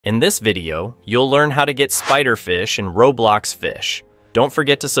In this video, you'll learn how to get Spiderfish in Roblox Fisch. Don't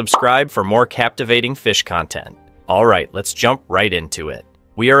forget to subscribe for more captivating fish content. Alright, let's jump right into it.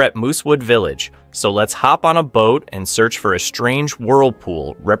 We are at Moosewood Village, so let's hop on a boat and search for a strange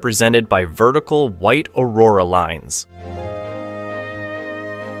whirlpool represented by vertical white aurora lines.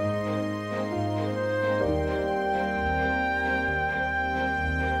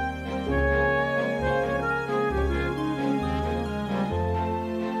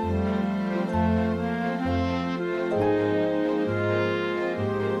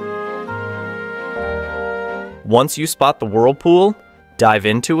 Once you spot the whirlpool, dive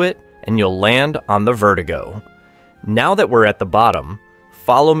into it and you'll land on the vertigo. Now that we're at the bottom,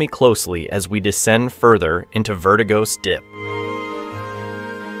 follow me closely as we descend further into Vertigo's dip.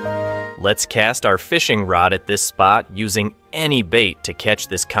 Let's cast our fishing rod at this spot using any bait to catch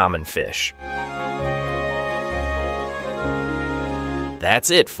this common fish.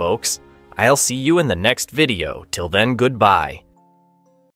 That's it, folks. I'll see you in the next video. Till then, goodbye.